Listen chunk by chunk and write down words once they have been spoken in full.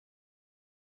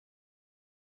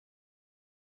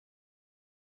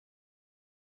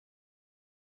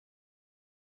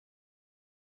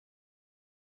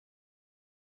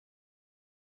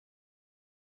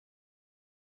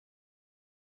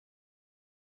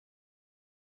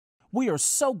We are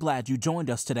so glad you joined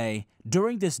us today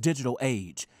during this digital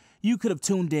age. You could have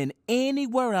tuned in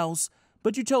anywhere else,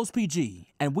 but you chose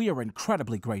PG, and we are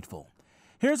incredibly grateful.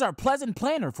 Here's our pleasant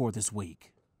planner for this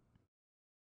week.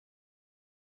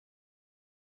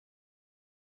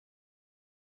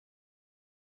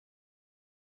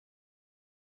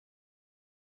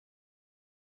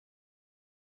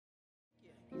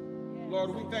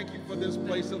 Lord, we thank you for this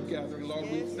place of gathering. Lord,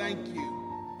 we thank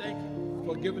you. Thank you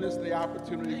for giving us the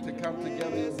opportunity to come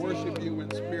together and worship you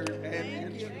in spirit and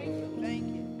in truth. Thank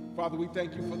you. Father, we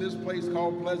thank you for this place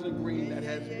called Pleasant Green that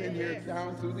has been here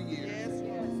down through the years,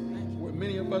 where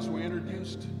many of us were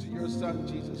introduced to your Son,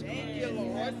 Jesus Christ. Thank you,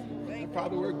 Lord. And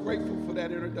Father, we're grateful for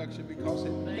that introduction because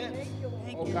it meant,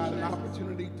 oh God, an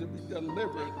opportunity to be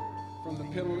delivered from the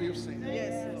penalty of sin.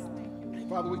 Yes.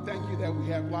 Father, we thank you that we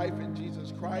have life in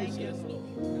Jesus Christ.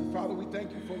 And Father, we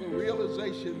thank you for the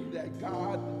realization that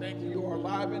God, you are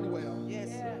alive and well. Yes.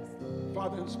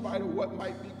 Father, in spite of what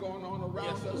might be going on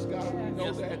around us, God, we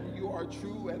know that you are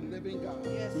true and living God.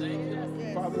 Yes.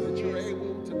 Father, that you're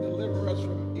able to deliver us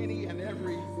from any and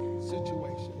every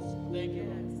situation. Thank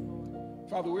you.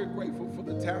 Father, we're grateful for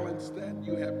the talents that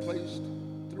you have placed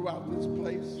throughout this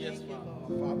place. Yes, Father,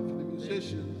 for the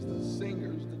musicians, the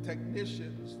singers, the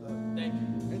technicians,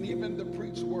 and even the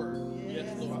preached word. Yes,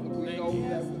 Father, we know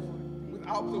that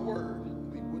without the word,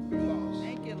 we would be lost.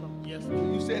 Thank you, Lord. Yes,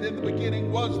 you said in the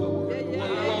beginning was the word. The word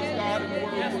was God, and the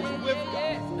word was with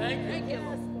God. Thank you,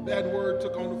 Lord. That word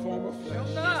took on the form of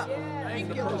flesh. Thank In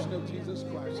the you, Lord. person of Jesus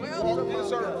Christ. He Well, walked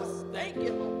this earth thank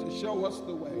you, Lord. to show us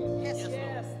the way. Yes,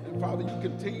 Lord. And Father, you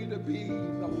continue to be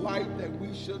the light that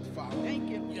we should follow. Thank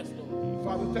you. Yes, Lord.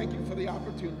 Father, thank you for the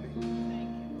opportunity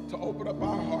to open up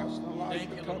our hearts and allow us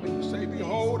to come and say,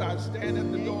 behold, I stand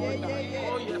at the door and knock.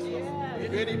 Oh, yes, Lord.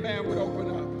 If any man would open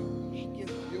up,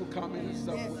 you'll come in and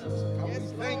sup with us.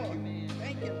 And Father, we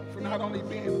thank you for not only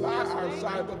being by our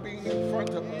side, but being in front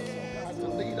of us, oh God, to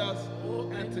lead us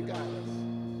and to guide us.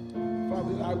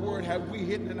 Father, thy word have we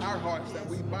hidden in our hearts that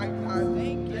we might not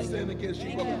sin against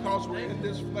you. But because we're in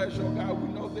this flesh, oh God,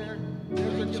 we know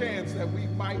there's a chance that we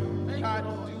might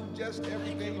not do just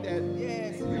everything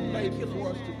that you laid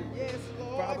before us to do. Yes,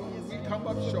 Lord. Father, when we come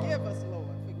up short, Forgive us, Lord.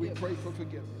 we pray for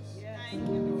forgiveness. Thank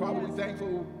you. And Father,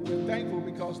 we're thankful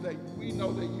because that we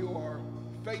know that you are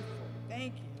faithful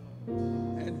Thank you.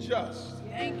 and just.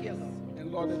 Thank you, Lord.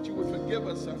 And Lord, that you would forgive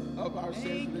us of our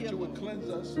sins, and that you would cleanse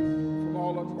us from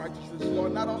all unrighteousness.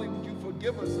 Lord, not only would you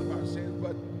forgive us of our sins,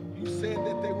 but you said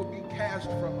that they would be cast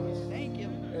from us. Thank you.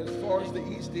 As far as the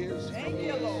east is from Thank the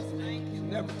you, west, Lord. Thank you.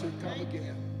 never to come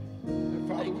again. And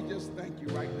Father, we just thank you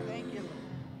right now. Thank you,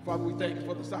 Lord. Father, we thank you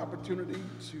for this opportunity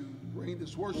to bring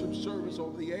this worship service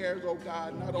over the airs, oh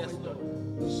God, not only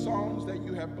the songs that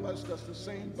you have blessed us to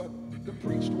sing, but the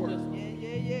preached word.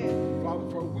 Yeah. Father,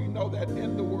 for we know that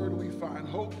in the word we find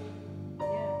hope,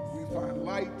 Yes. we find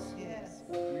light, Yes.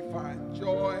 we find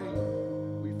joy,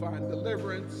 we find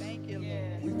deliverance, Thank you,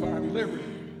 Lord. we find liberty.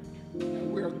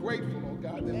 And we are grateful, oh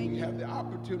God, that we have the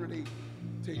opportunity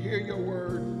to hear your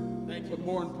word, but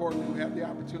more importantly, we have the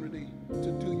opportunity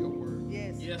to do your word.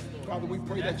 Yes. Lord. Father, we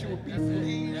pray that you will be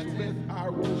pleased with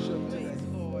our worship today. Please,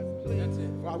 Lord. Please.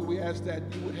 Father, we ask that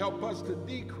you would help us to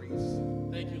decrease,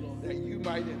 Thank you, Lord. that you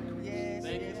might increase. Yes.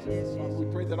 Thank Yes. you. Yes. Father, we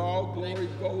pray that all glory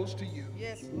goes to you.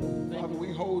 Yes, Lord. Father,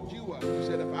 we hold you up. You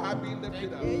said if I be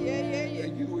lifted up, Yeah.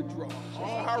 that you would draw. So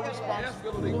it's our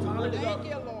responsibility to lift up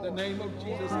Thank you, Lord. the name of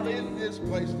Jesus in this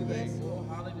place today.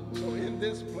 So in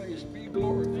this place, be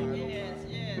glorified, oh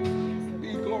God.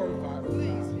 Be glorified, oh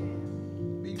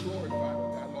God. Be glorified,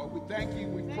 oh God. Lord, we thank you.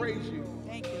 We praise you.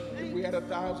 Thank you. If we had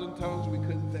 1,000 tongues, we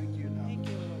couldn't thank you enough. Thank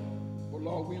you, Lord. But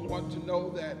Lord, we want to know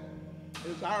that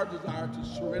it's our desire to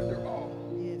surrender all.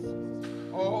 Yes.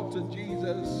 All to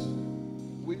Jesus,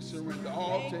 we surrender.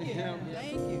 All to him,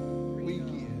 Thank you. we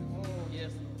give.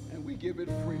 Yes, And we give it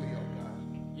freely, oh God.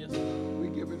 yes, Lord. We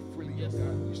give it freely, Yes. oh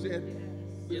God. You said,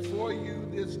 Yes. before you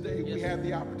this day, we Yes. have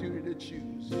the opportunity to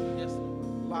choose Yes,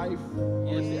 Lord. life or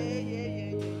Yes. death.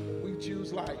 Yeah. We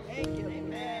choose life. Thank you.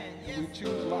 Amen. We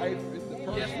choose life in the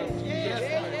person of Jesus Yeah.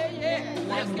 Christ. The one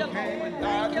Yes, who Lord. came and Thank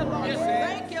died you, for our Lord. sins.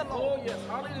 Thank you, Oh, Lord. yes.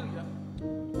 Hallelujah.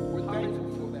 We're thankful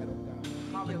for that, oh God.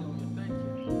 Hallelujah. Thank you.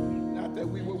 Not that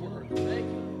we were worthy, Thank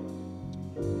you.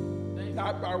 Thank you.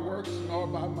 not by works nor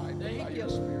by might, but by Thank your you.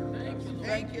 spirit, oh Thank God. you.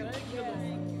 Thank you. Thank you, Lord.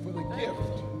 For the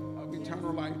gift of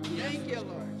eternal life in Thank Jesus you, Lord.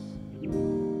 Christ.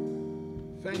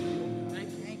 Thank you, oh God. Thank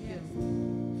you. Thank you.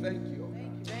 Thank you, oh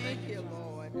God. Thank you,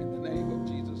 Lord. In the name of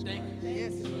Jesus Thank Christ. you.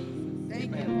 Yes.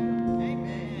 Thank you. Amen.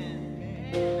 Amen.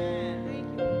 Amen. Thank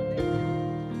you.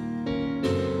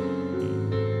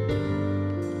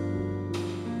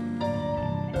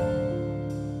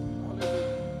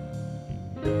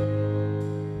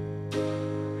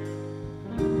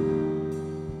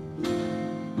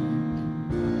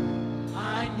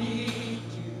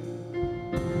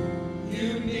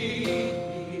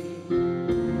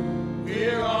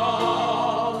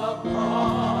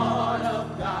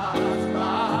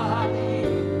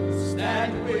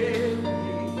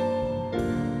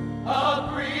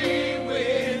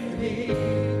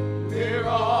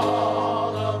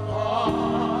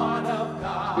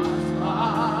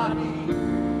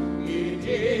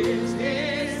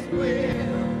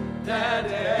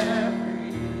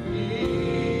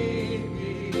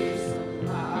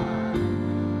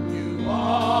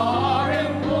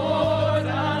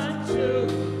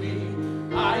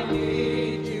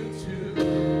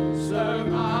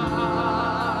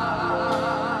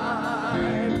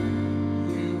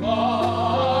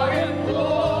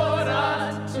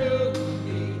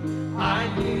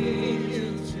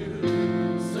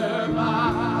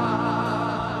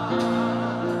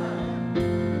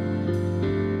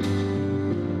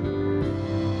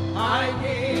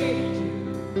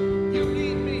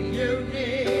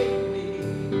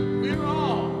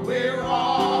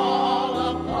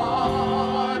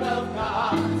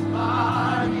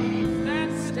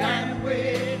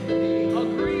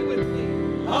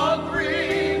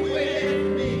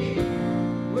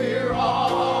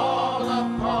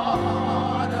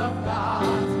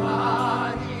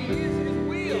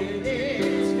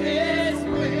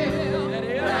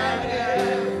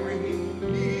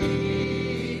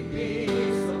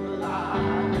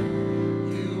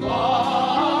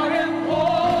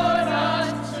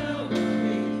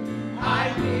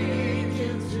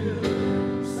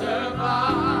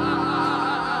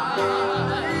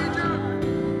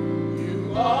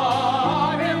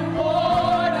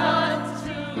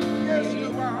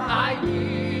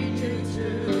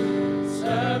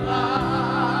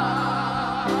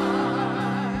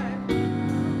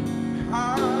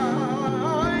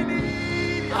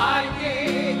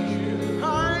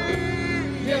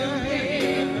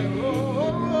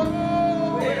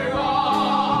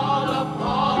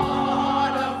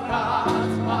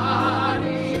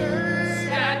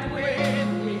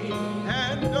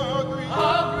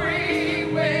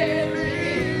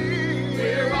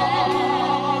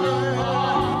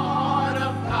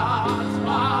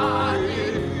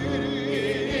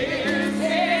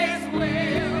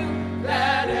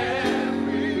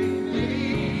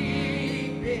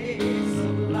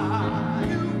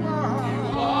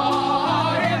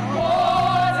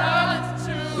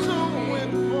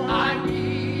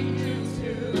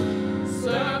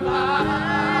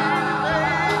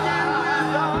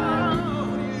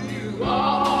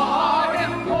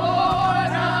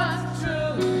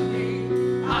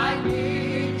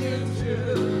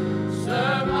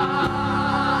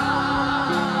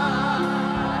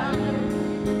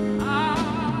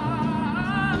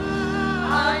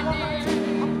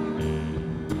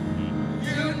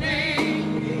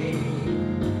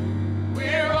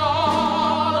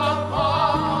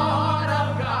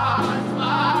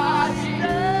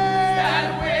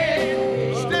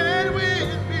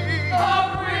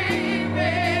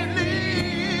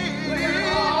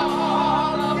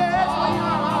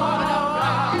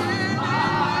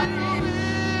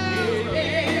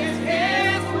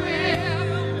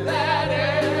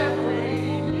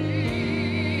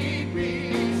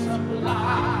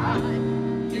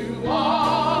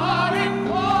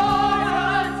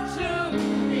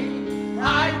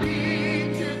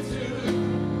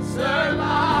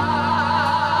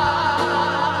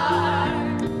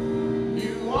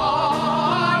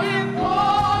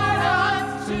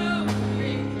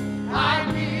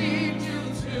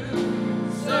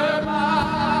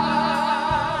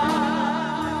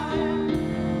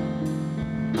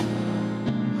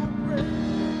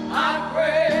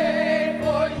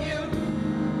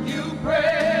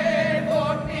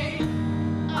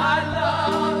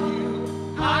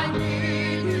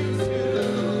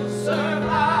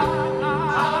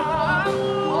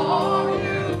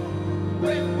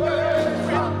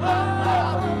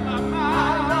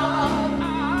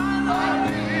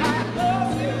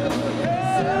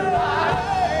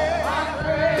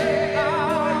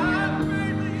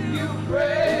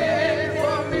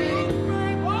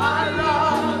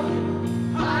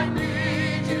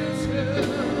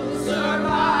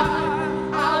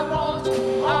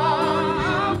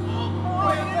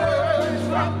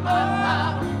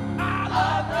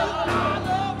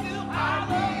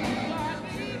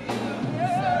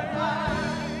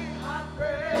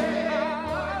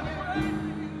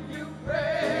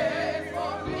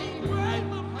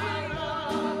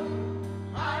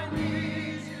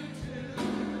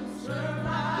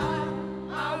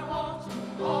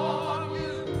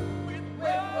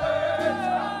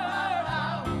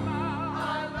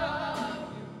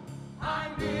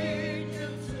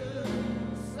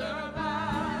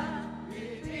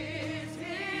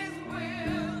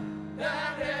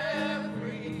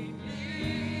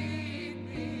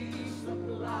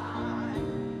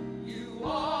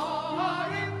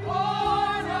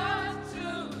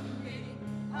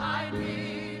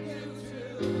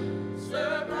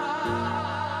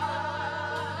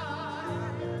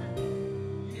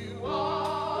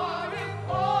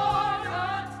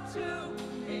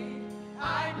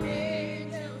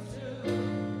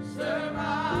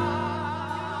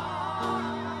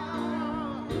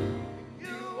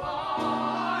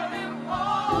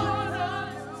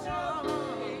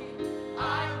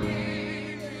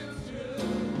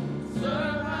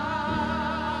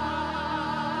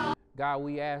 God,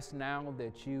 we ask now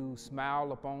that you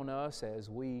smile upon us as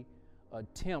we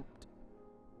attempt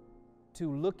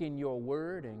to look in your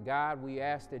word. And God, we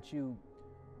ask that you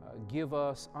give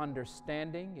us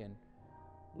understanding. And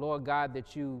Lord God,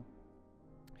 that you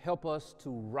help us to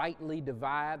rightly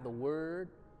divide the word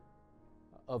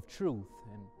of truth.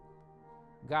 And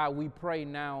God, we pray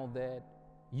now that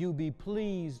you be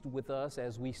pleased with us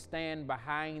as we stand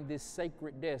behind this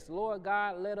sacred desk. Lord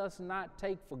God, let us not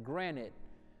take for granted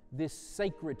this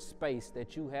sacred space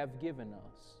that you have given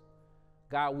us.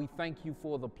 God, we thank you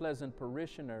for the pleasant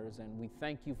parishioners, and we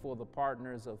thank you for the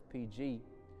partners of PG.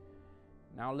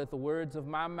 Now let the words of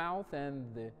my mouth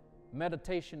and the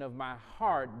meditation of my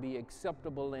heart be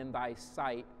acceptable in thy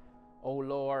sight, O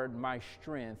Lord, my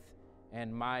strength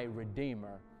and my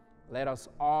Redeemer. Let us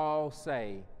all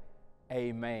say,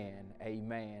 amen,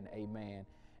 amen, amen,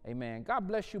 amen. God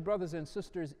bless you, brothers and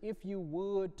sisters. If you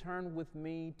would turn with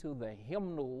me to the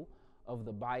hymnal of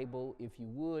the Bible, if you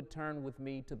would turn with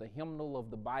me to the hymnal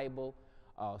of the Bible,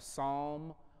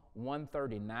 Psalm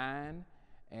 139,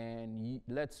 and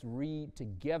let's read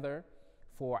together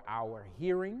for our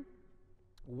hearing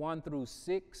 1 through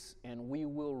 6, and we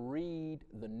will read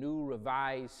the New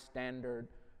Revised Standard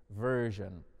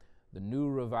Version, the New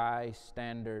Revised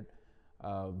Standard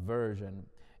Version.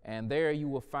 And there you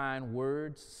will find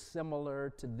words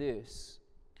similar to this.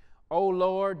 O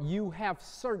Lord, you have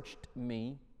searched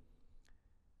me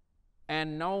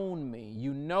and known me.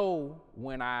 You know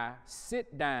when I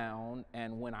sit down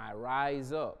and when I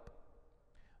rise up.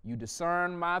 You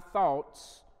discern my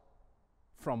thoughts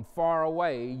from far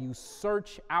away. You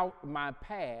search out my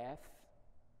path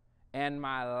and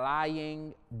my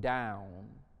lying down,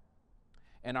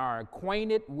 and are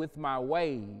acquainted with my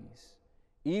ways,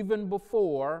 even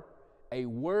before a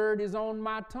word is on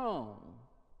my tongue.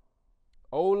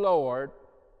 O Lord,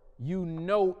 you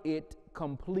know it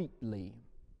completely.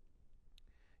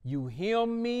 You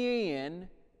hem me in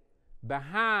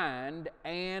behind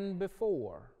and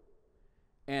before,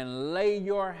 and lay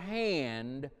your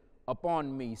hand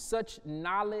upon me. Such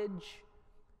knowledge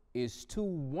is too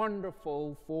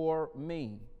wonderful for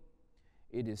me.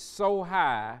 It is so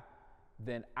high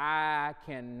that I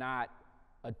cannot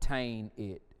attain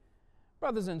it.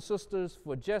 Brothers and sisters,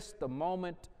 for just a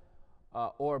moment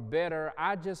or better,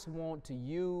 I just want to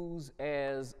use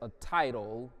as a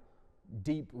title,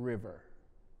 Deep River.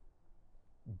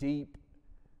 Deep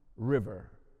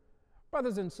River.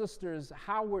 Brothers and sisters,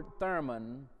 Howard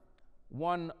Thurman,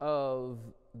 one of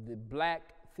the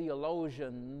black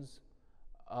theologians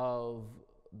of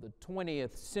the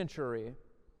 20th century,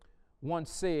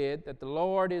 once said that the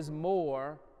Lord is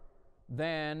more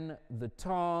than the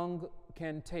tongue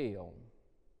can tell.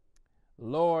 The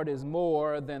Lord is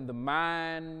more than the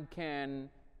mind can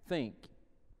think.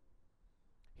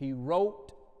 He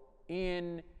wrote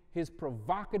in his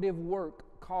provocative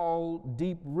work called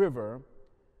Deep River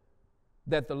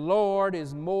that the Lord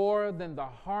is more than the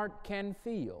heart can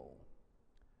feel.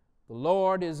 The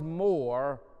Lord is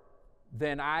more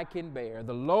than I can bear.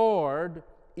 The Lord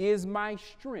is my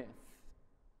strength.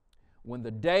 When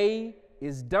the day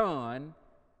is done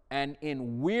and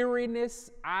in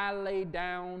weariness I lay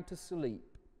down to sleep.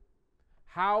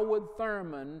 How would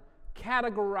Thurman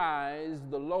categorize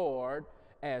the Lord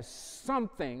as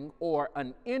something or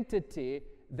an entity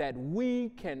that we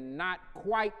cannot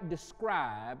quite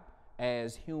describe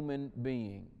as human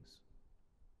beings?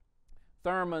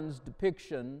 Thurman's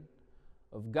depiction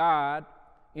of God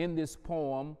in this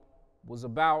poem was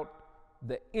about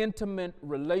the intimate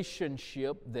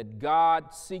relationship that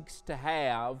God seeks to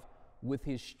have with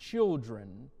his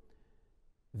children,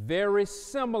 very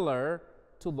similar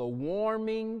to the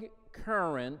warming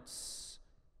currents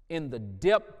in the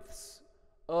depths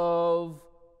of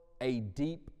a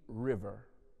deep river.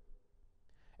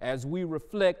 As we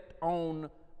reflect on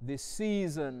this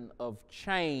season of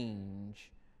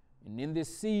change and in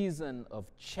this season of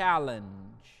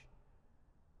challenge,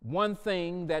 one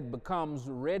thing that becomes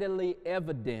readily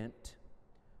evident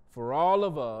for all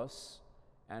of us,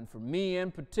 and for me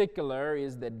in particular,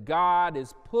 is that God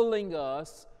is pulling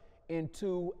us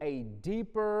into a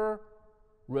deeper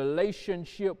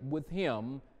relationship with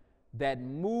Him that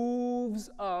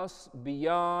moves us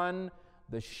beyond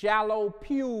the shallow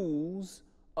pews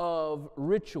of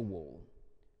ritual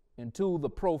into the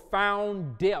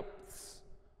profound depths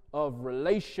of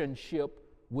relationship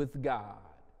with God.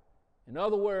 In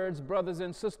other words, brothers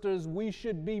and sisters, we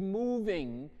should be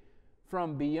moving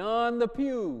from beyond the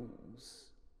pews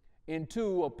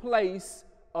into a place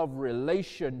of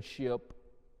relationship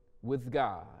with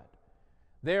God.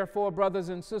 Therefore, brothers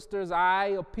and sisters,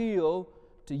 I appeal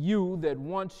to you that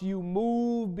once you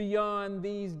move beyond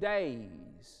these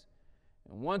days,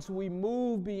 and once we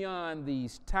move beyond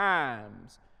these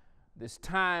times, this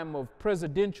time of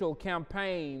presidential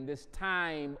campaign, this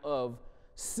time of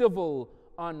civil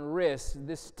unrest,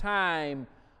 this time,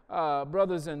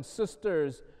 brothers and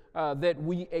sisters, that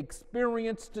we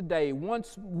experience today,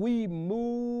 once we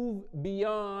move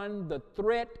beyond the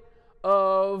threat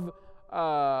of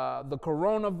the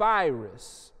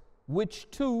coronavirus, which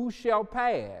too shall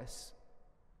pass,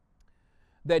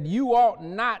 that you ought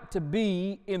not to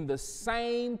be in the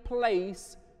same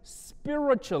place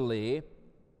spiritually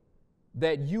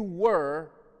that you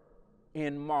were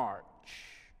in March.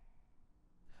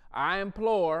 I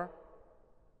implore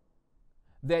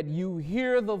that you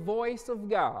hear the voice of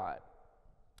God,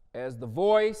 as the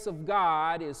voice of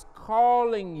God is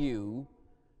calling you,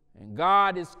 and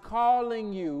God is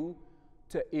calling you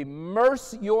to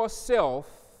immerse yourself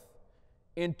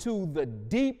into the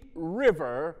deep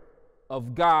river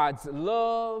of God's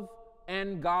love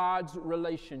and God's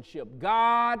relationship.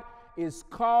 God is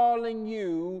calling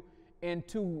you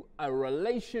into a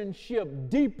relationship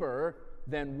deeper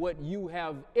than what you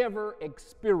have ever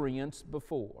experienced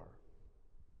before.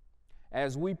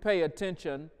 As we pay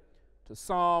attention to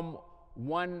Psalm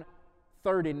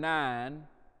 139,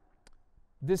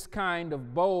 this kind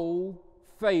of bold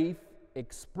faith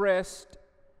expressed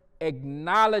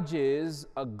acknowledges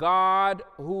a God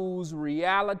whose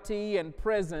reality and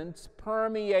presence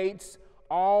permeates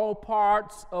all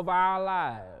parts of our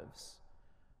lives.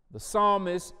 The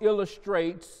psalmist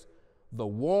illustrates the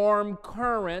warm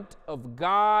current of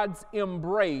God's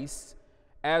embrace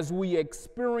as we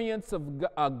experience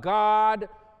a God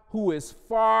who is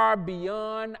far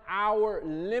beyond our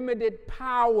limited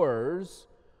powers,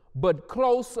 but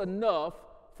close enough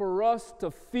for us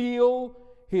to feel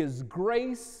His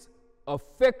grace,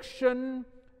 affection,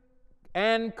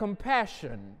 and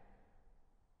compassion.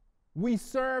 We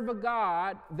serve a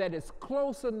God that is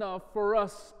close enough for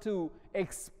us to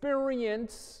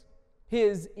experience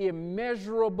His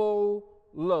immeasurable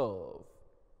love.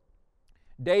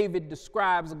 David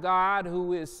describes a God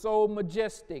who is so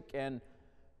majestic and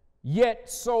yet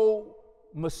so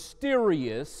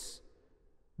mysterious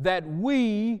that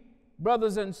we,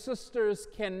 brothers and sisters,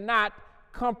 cannot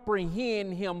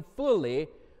comprehend Him fully,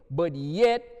 but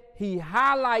yet He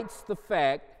highlights the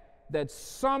fact that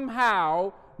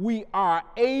somehow we are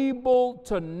able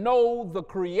to know the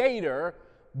Creator,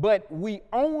 but we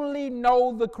only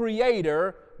know the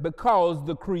Creator because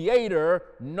the Creator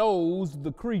knows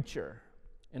the creature.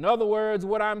 In other words,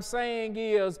 what I'm saying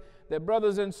is that,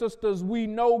 brothers and sisters, we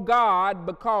know God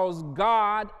because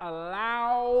God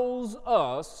allows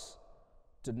us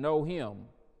to know him.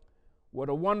 What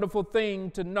a wonderful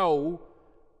thing to know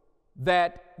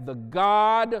that the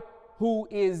God who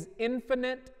is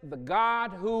infinite, the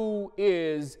God who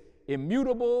is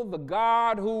immutable, the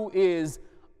God who is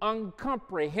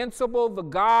incomprehensible, the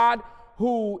God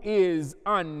who is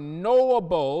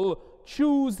unknowable,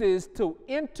 chooses to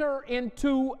enter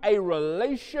into a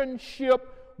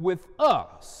relationship with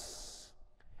us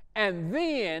and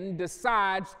then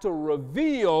decides to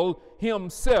reveal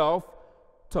himself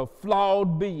to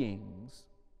flawed beings.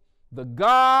 The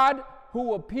God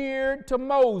who appeared to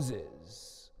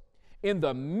Moses in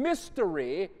the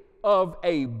mystery of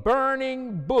a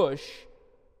burning bush,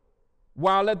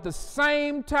 while at the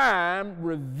same time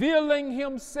revealing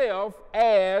himself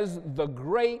as the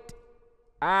great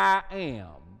I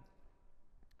am.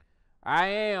 I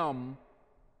am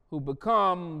who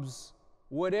becomes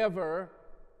whatever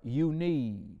you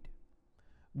need.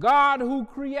 God who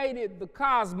created the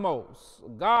cosmos,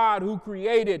 God who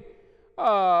created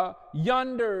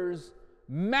yonder's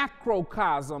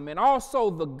macrocosm, and also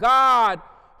the God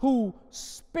who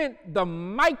spent the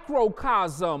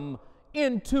microcosm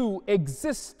into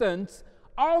existence,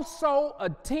 also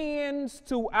attends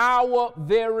to our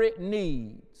very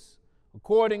needs.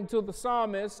 According to the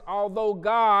psalmist, although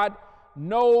God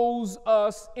knows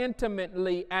us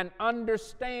intimately and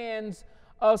understands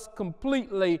us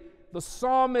completely, the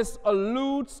psalmist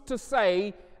alludes to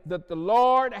say that the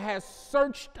Lord has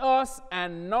searched us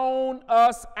and known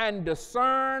us and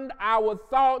discerned our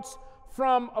thoughts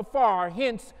from afar.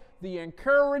 Hence, the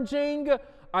encouraging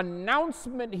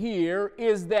announcement here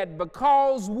is that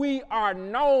because we are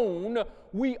known,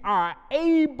 we are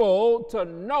able to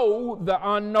know the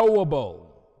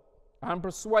unknowable. I'm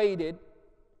persuaded,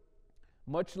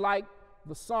 much like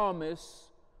the psalmist,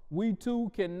 we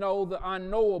too can know the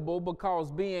unknowable,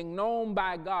 because being known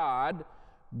by God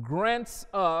grants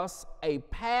us a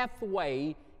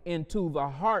pathway into the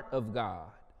heart of God.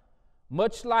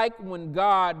 Much like when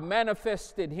God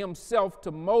manifested himself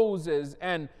to Moses,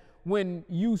 and when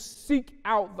you seek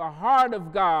out the heart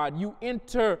of God, you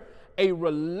enter a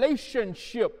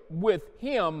relationship with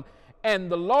him, and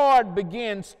the Lord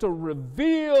begins to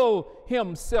reveal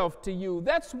himself to you.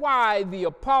 That's why the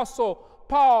Apostle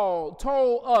Paul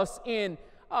told us in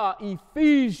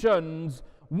Ephesians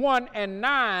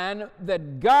 1:9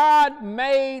 that God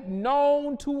made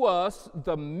known to us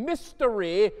the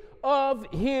mystery of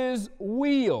his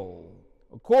will,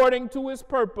 according to his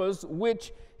purpose,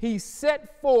 which he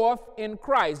set forth in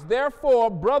Christ.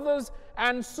 Therefore, brothers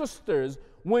and sisters,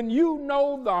 when you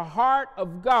know the heart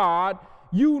of God,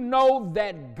 you know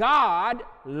that God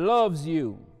loves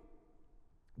you.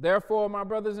 Therefore, my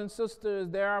brothers and sisters,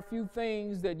 there are a few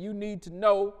things that you need to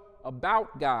know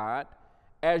about God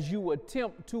as you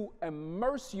attempt to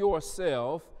immerse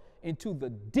yourself into the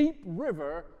deep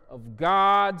river of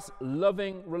God's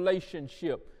loving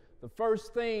relationship. The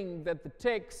first thing that the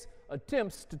text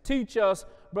attempts to teach us,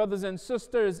 brothers and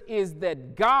sisters, is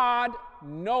that God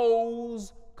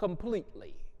knows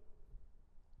completely.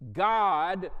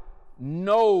 God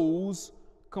knows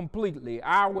completely.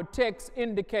 Our text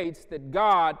indicates that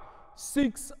God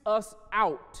seeks us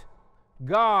out.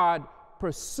 God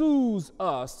pursues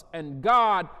us, and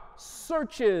God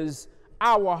searches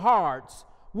our hearts,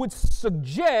 which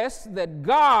suggests that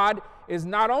God is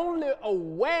not only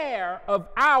aware of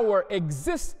our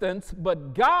existence,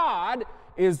 but God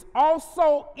is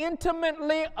also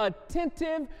intimately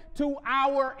attentive to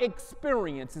our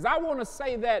experiences. I want to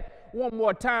say that one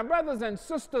more time. Brothers and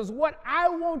sisters, what I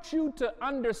want you to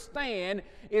understand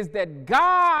is that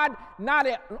God not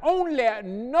only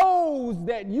knows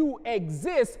that you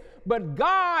exist, but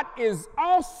God is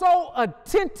also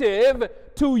attentive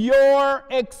to your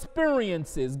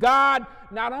experiences. God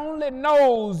not only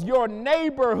knows your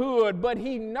neighborhood, but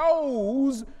he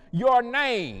knows your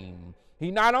name. He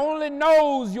not only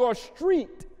knows your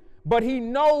street, but he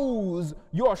knows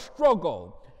your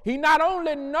struggle. He not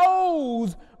only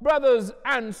knows, brothers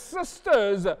and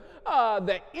sisters,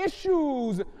 the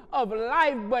issues of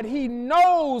life, but he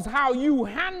knows how you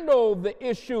handle the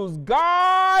issues.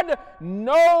 God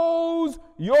knows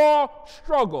your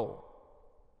struggle.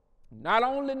 Not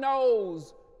only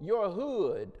knows your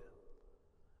hood,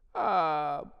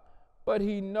 but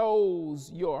he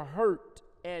knows your hurt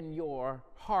and your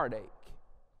heartache.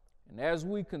 And as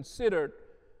we considered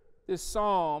this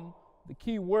psalm, the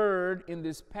key word in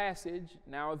this passage,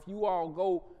 now if you all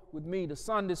go with me to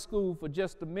Sunday school for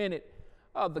just a minute,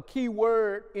 the key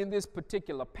word in this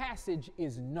particular passage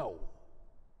is know.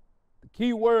 The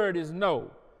key word is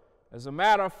know. As a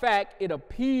matter of fact, it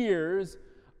appears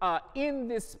in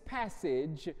this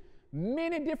passage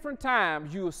many different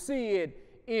times. You'll see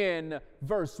it in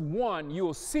verse 1.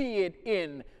 You'll see it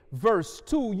in verse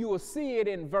 2. You will see it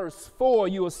in verse 4.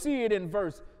 You will see it in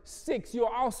verse 6. You'll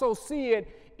also see it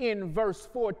in verse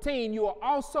 14. You will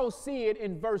also see it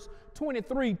in verse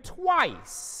 23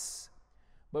 twice.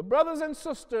 But brothers and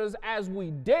sisters, as we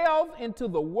delve into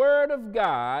the Word of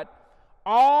God,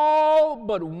 all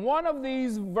but one of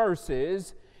these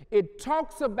verses, it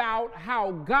talks about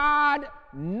how God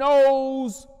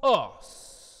knows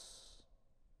us.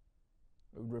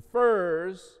 It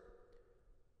refers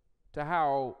to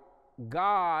how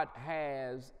God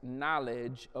has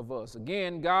knowledge of us.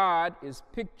 Again, God is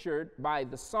pictured by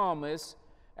the psalmist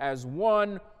as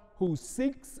one who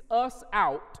seeks us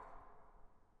out,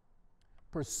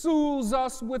 pursues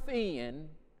us within,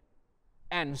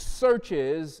 and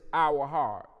searches our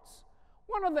hearts.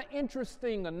 One of the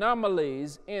interesting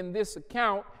anomalies in this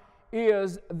account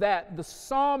is that the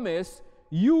psalmist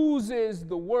uses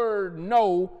the word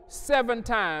know 7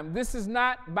 times. This is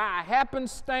not by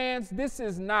happenstance. This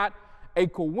is not a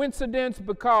coincidence,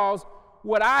 because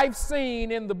what I've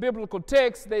seen in the biblical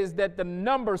text is that the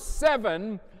number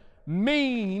 7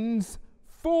 means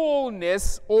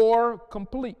fullness or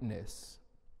completeness.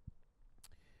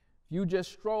 If you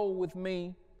just stroll with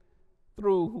me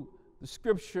through the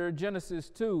scripture, Genesis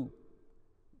 2,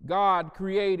 God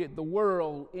created the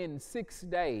world in 6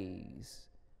 days,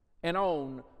 and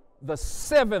on the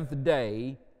 7th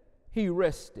day he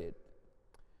rested.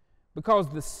 Because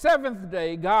the 7th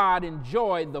day God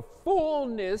enjoyed the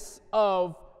fullness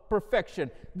of perfection.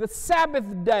 The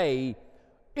Sabbath day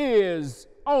is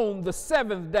on the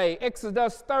 7th day.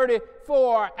 Exodus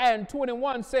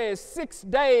 34:21 says, 6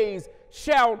 days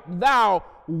shalt thou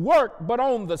work, but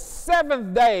on the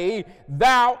 7th day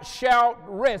thou shalt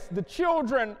rest. The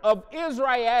children of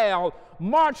Israel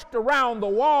marched around the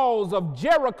walls of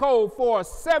Jericho for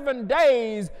 7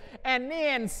 days, and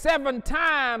then 7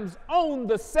 times on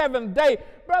the 7th day.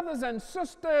 Brothers and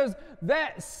sisters,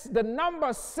 the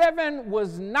number 7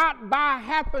 was not by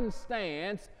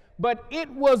happenstance, but it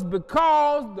was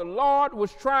because the Lord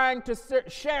was trying to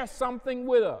share something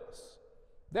with us.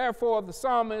 Therefore, the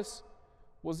psalmist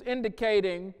was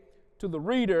indicating to the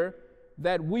reader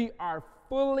that we are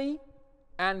fully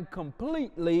and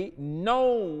completely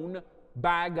known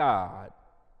by God.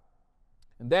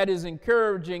 And that is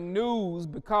encouraging news,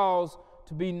 because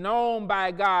to be known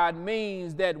by God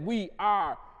means that we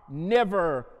are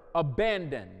never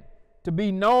abandoned. To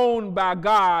be known by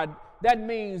God, that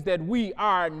means that we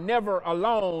are never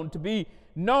alone. To be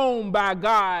known by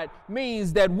God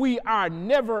means that we are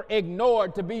never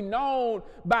ignored. To be known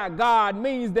by God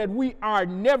means that we are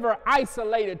never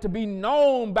isolated. To be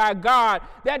known by God,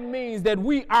 that means that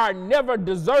we are never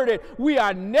deserted. We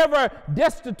are never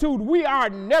destitute. We are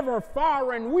never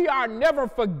foreign. We are never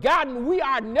forgotten. We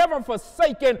are never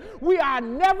forsaken. We are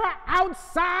never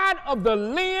outside of the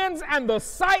lens and the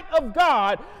sight of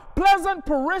God. Pleasant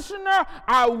parishioner,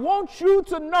 I want you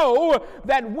to know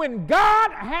that when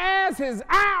God has his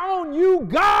eye on you,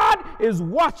 God is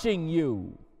watching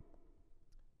you.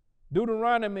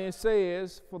 Deuteronomy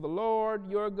says, for the Lord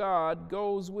your God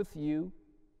goes with you.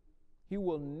 He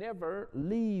will never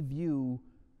leave you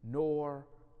nor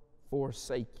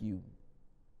forsake you.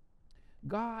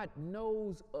 God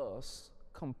knows us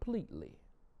completely.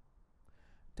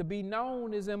 To be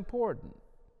known is important.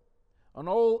 An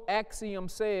old axiom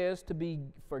says to be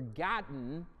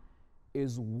forgotten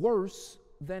is worse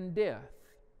than death.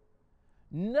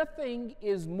 Nothing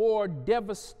is more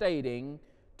devastating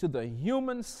to the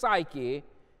human psyche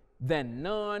than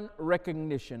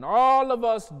non-recognition. All of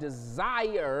us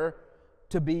desire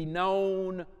to be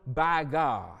known by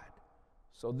God.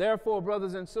 So therefore,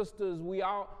 brothers and sisters,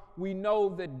 we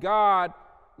know that God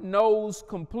knows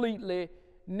completely.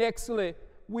 Nextly,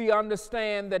 we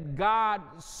understand that God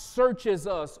searches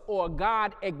us, or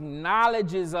God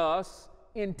acknowledges us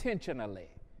intentionally.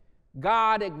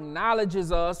 God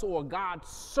acknowledges us, or God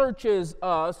searches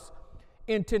us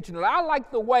intentionally. I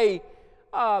like the way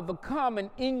the Common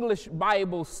English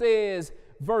Bible says,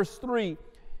 verse 3.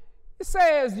 It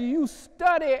says, you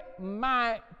study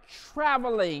my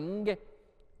traveling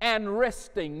and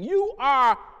resting. You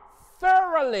are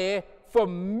thoroughly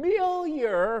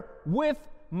familiar with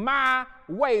my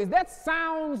ways. That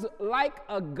sounds like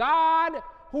a God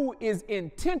who is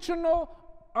intentional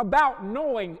about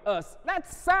knowing us. That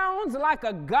sounds like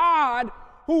a God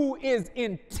who is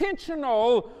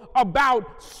intentional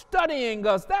about studying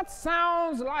us. That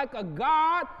sounds like a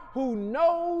God who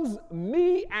knows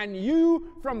me and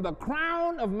you from the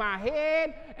crown of my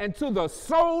head and to the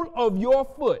sole of your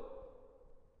foot.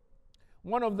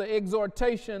 One of the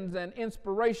exhortations and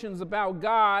inspirations about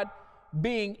God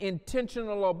being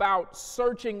intentional about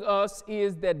searching us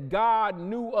is that God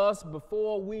knew us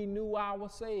before we knew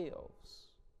ourselves.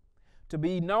 To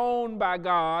be known by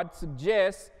God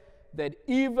suggests that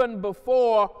even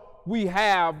before we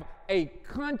have a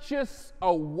conscious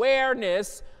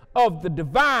awareness of the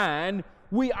divine,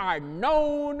 we are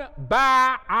known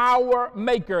by our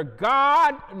Maker.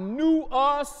 God knew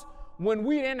us when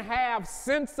we didn't have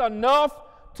sense enough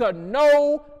to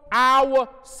know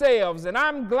ourselves. And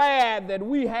I'm glad that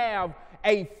we have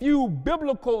a few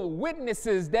biblical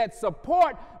witnesses that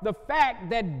support the fact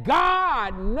that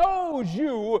God knows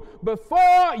you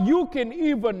before you can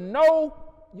even know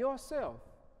yourself.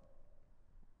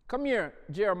 Come here,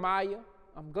 Jeremiah.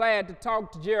 I'm glad to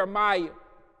talk to Jeremiah.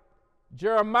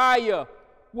 Jeremiah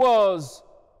was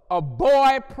a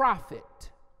boy prophet.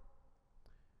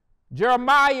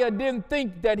 Jeremiah didn't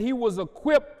think that he was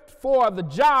equipped for the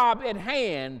job at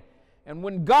hand. And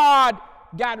when God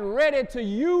got ready to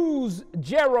use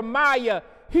Jeremiah,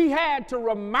 he had to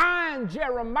remind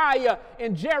Jeremiah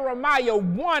in Jeremiah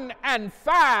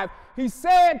 1:5. He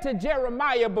said to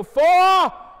Jeremiah,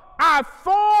 before I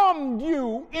formed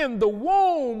you in the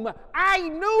womb, I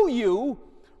knew you.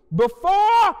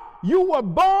 Before you were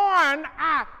born,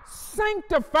 I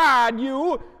sanctified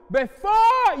you.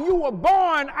 Before you were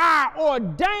born, I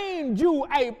ordained you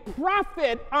a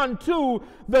prophet unto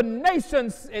the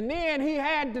nations. And then he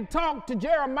had to talk to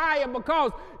Jeremiah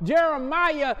because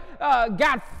Jeremiah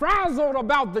got frazzled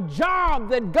about the job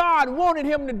that God wanted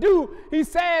him to do. He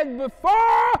said,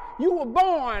 before you were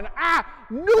born, I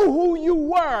knew who you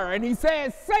were. And he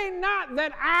said, say not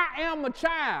that I am a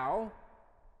child,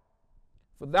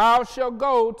 for thou shalt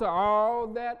go to all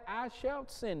that I shall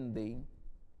send thee.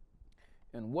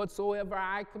 And whatsoever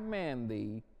I command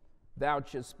thee, thou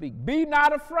shalt speak. Be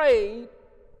not afraid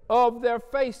of their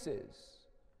faces,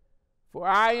 for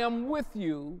I am with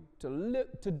you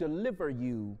to deliver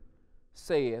you,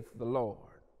 saith the Lord.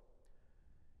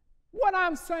 What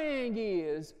I'm saying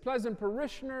is, pleasant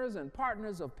parishioners and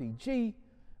partners of PG,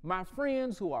 my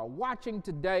friends who are watching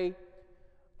today,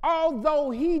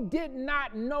 although he did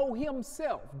not know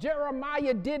himself,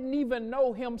 Jeremiah didn't even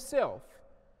know himself.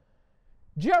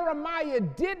 Jeremiah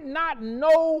did not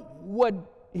know what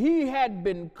he had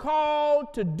been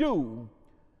called to do.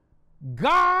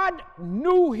 God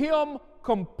knew him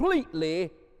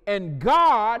completely, and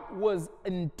God was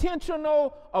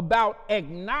intentional about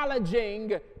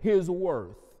acknowledging his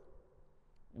worth.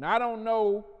 And I don't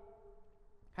know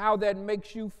how that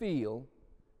makes you feel,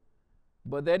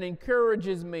 but that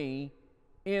encourages me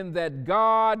in that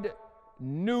God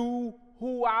knew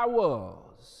who I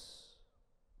was,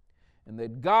 and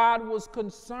that God was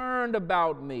concerned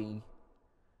about me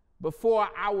before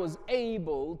I was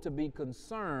able to be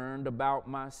concerned about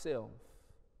myself.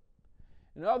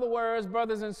 In other words,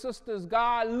 brothers and sisters,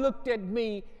 God looked at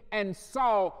me and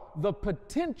saw the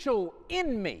potential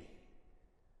in me.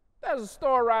 There's a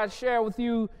story I share with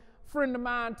you. A friend of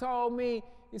mine told me,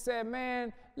 he said,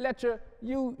 man, Letcher,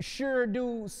 you sure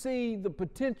do see the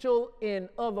potential in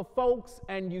other folks,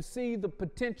 and you see the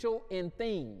potential in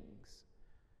things.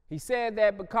 He said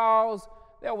that because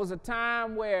there was a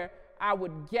time where I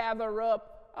would gather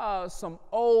up some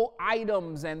old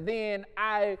items, and then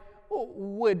I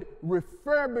would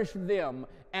refurbish them.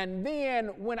 And then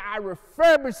when I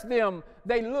refurbished them,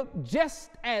 they looked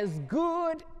just as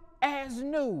good as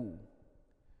new.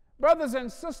 Brothers and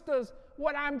sisters,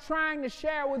 what I'm trying to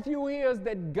share with you is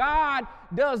that God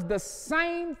does the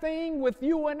same thing with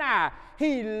you and I.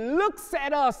 He looks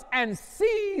at us and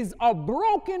sees a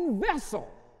broken vessel,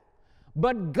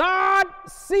 but God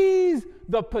sees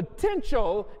the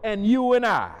potential in you and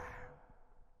I.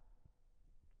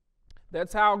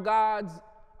 That's how God's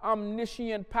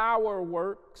omniscient power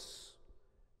works.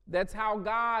 That's how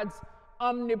God's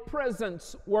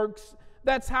omnipresence works.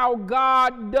 That's how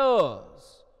God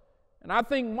does. And I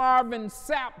think Marvin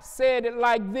Sapp said it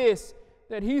like this,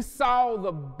 that he saw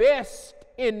the best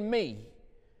in me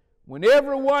when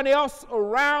everyone else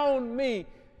around me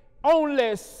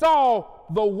only saw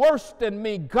the worst in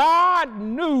me. God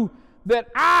knew that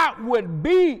I would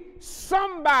be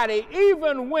somebody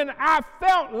even when I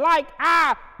felt like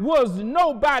I was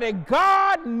nobody.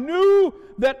 God knew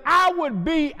that I would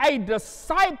be a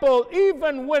disciple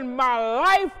even when my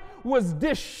life was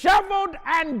disheveled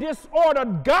and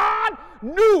disordered. God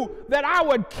knew that I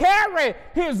would carry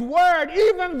his word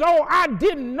even though I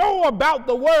didn't know about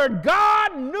the word.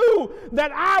 God knew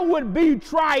that I would be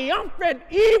triumphant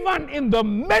even in the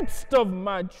midst of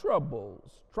my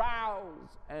troubles, trials,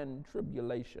 and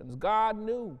tribulations. God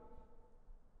knew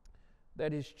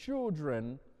that his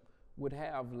children would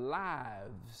have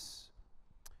lives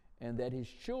and that his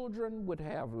children would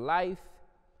have life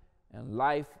and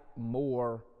life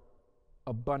more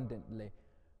abundantly.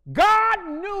 God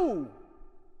knew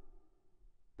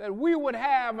that we would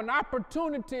have an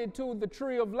opportunity to the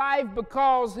tree of life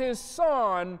because his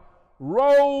son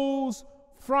rose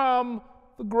from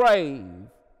the grave.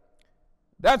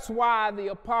 That's why the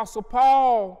Apostle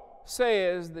Paul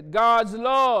says that God's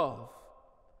love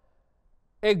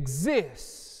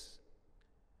exists.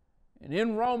 And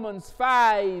in Romans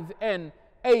 5 and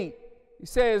 8, he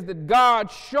says that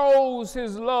God shows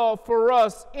his love for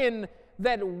us in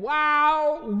that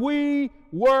while we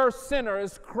were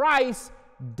sinners, Christ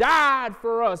died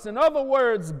for us. In other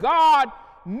words, God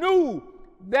knew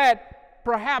that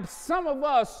perhaps some of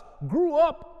us grew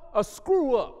up a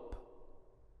screw up.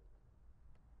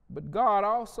 But God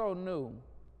also knew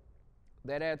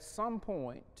that at some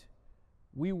point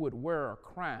we would wear a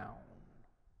crown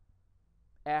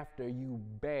after you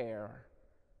bear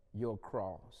your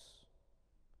cross.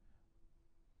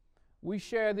 We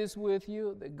share this with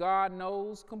you that God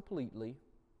knows completely.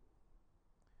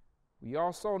 We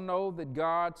also know that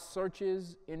God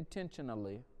searches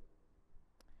intentionally.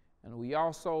 And we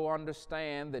also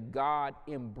understand that God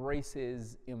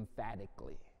embraces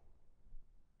emphatically.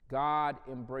 God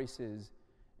embraces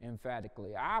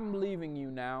emphatically. I'm leaving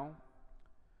you now.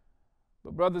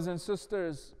 But brothers and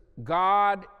sisters,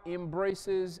 God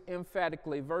embraces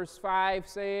emphatically. Verse 5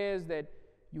 says that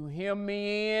you hem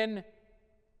me in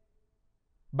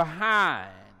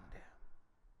behind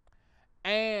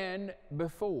and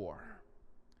before.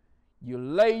 You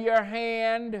lay your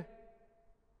hand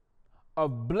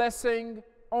of blessing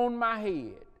on my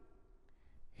head.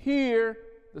 Here,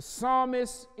 the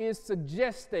psalmist is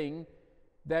suggesting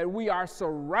that we are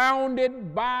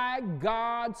surrounded by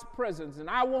God's presence. And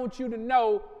I want you to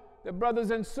know that,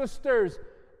 brothers and sisters,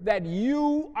 that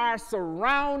you are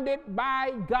surrounded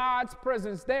by God's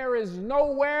presence. There is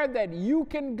nowhere that you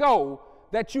can go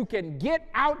that you can get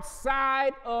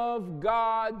outside of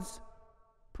God's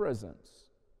presence.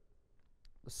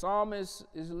 The psalmist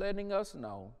is letting us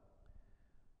know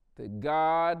that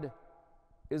God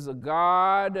is a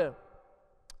God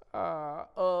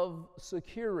of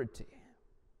security.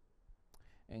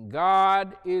 And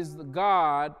God is the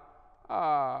God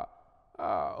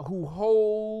who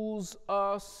holds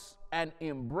us and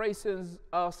embraces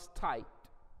us tight.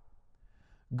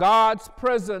 God's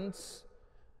presence,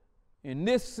 in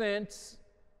this sense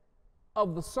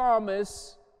of the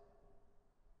psalmist,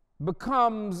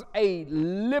 becomes a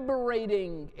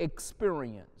liberating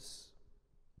experience.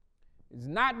 It's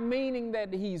not meaning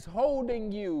that he's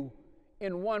holding you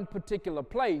in one particular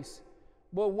place,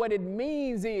 but what it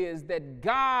means is that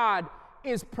God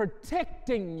is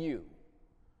protecting you.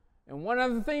 And one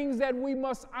of the things that we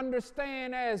must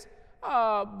understand as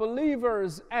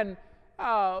believers and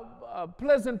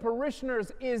pleasant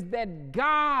parishioners is that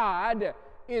God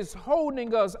is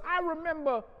holding us. I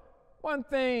remember one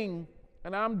thing,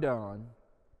 and I'm done,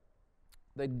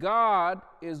 that God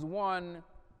is one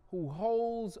who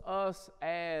holds us,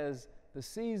 as the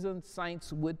seasoned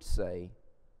saints would say,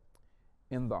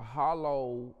 in the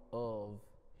hollow of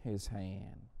his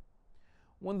hand.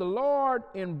 When the Lord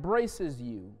embraces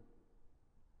you,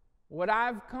 what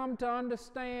I've come to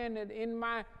understand in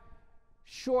my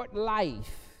short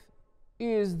life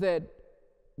is that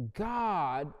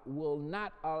God will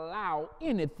not allow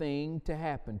anything to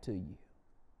happen to you.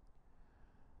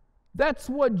 That's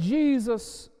what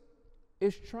Jesus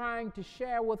is trying to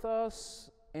share with us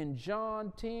in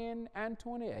John 10 and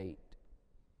 28. It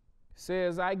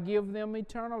says, I give them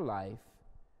eternal life,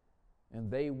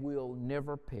 and they will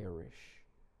never perish.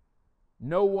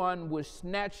 No one will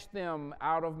snatch them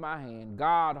out of my hand.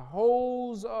 God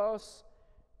holds us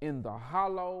in the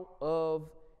hollow of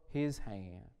his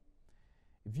hand.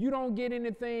 If you don't get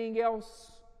anything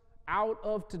else out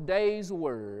of today's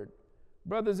word,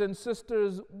 brothers and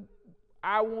sisters,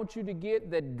 I want you to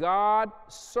get that God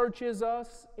searches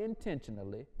us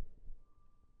intentionally.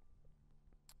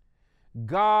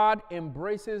 God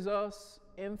embraces us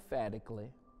emphatically.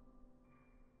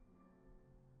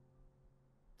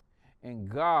 And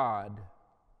God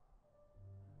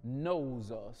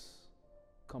knows us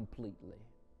completely.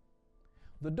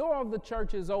 The door of the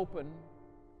church is open.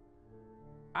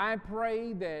 I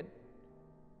pray that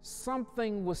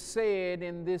something was said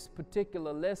in this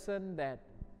particular lesson that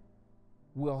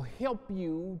will help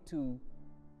you to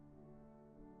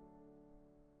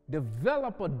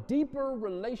develop a deeper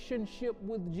relationship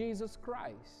with Jesus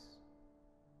Christ.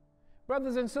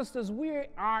 Brothers and sisters, we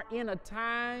are in a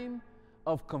time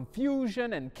of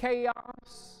confusion and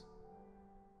chaos,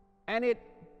 and it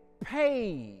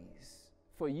pays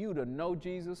for you to know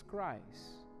Jesus Christ.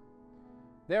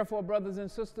 Therefore, brothers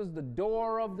and sisters, the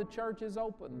door of the church is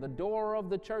open. The door of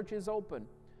the church is open.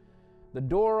 The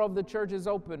door of the church is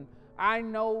open. I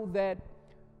know that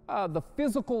the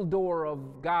physical door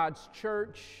of God's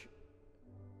church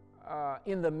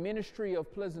in the ministry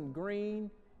of Pleasant Green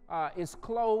is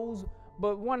closed.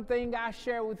 But one thing I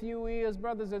share with you is,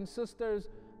 brothers and sisters,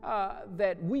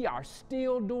 that we are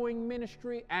still doing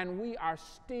ministry and we are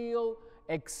still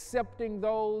accepting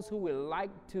those who would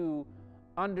like to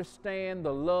understand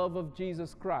the love of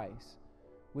Jesus Christ.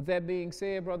 With that being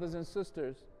said, brothers and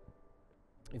sisters,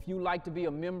 if you'd like to be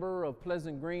a member of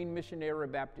Pleasant Green Missionary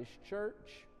Baptist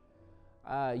Church,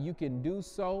 you can do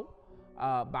so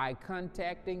by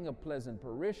contacting a Pleasant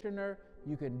parishioner.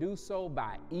 You can do so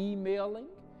by emailing.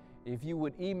 If you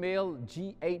would email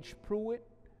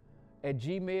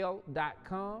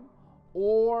ghpruitt@gmail.com,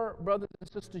 or, brothers and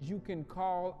sisters, you can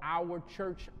call our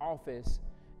church office,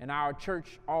 and our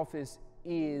church office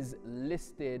is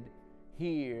listed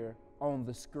here on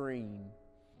the screen.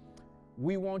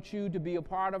 We want you to be a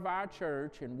part of our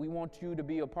church, and we want you to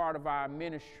be a part of our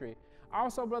ministry.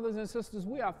 Also, brothers and sisters,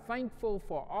 we are thankful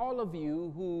for all of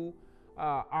you who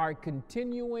are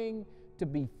continuing to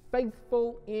be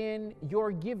faithful in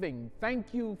your giving.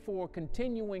 Thank you for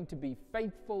continuing to be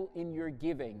faithful in your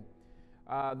giving.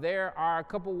 There are a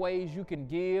couple ways you can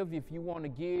give. If you want to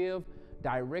give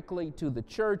directly to the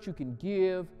church, you can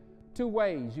give two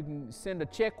ways. You can send a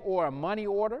check or a money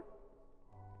order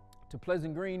to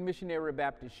Pleasant Green Missionary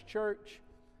Baptist Church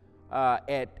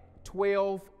at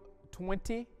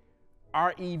 1220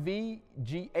 REV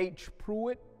G.H.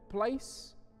 Pruitt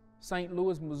Place, St.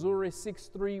 Louis, Missouri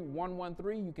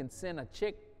 63113. You can send a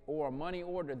check or a money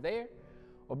order there.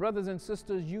 Or, brothers and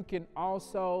sisters, you can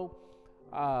also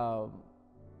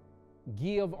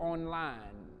give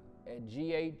online at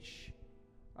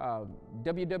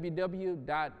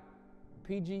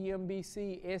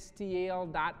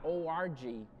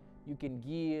www.pgmbcstl.org. You can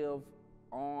give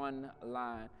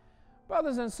online.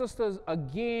 Brothers and sisters,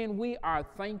 again, we are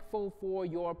thankful for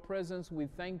your presence. We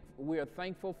are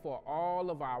thankful for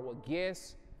all of our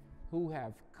guests who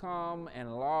have come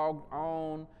and logged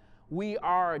on. We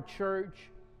are a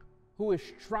church who is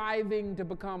striving to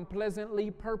become pleasantly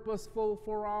purposeful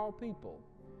for all people.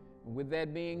 And with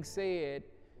that being said,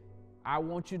 I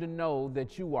want you to know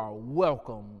that you are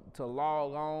welcome to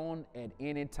log on at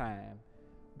any time.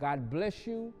 God bless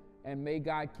you, and may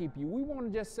God keep you. We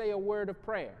want to just say a word of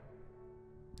prayer.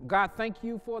 God, thank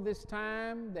you for this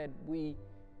time that we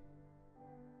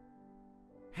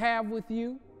have with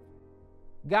you.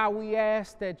 God, we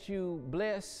ask that you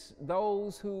bless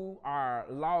those who are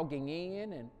logging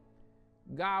in, and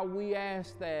God, we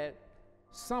ask that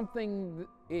something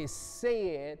is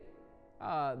said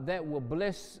that will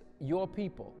bless your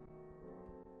people.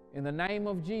 In the name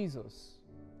of Jesus,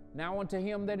 now unto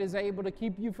him that is able to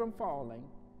keep you from falling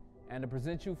and to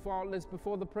present you faultless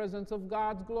before the presence of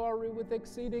God's glory with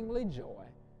exceedingly joy.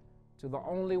 To the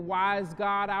only wise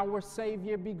God, our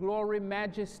Savior, be glory,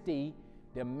 majesty,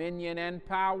 dominion, and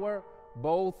power,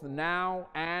 both now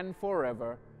and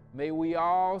forever. May we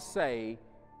all say,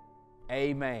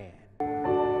 Amen.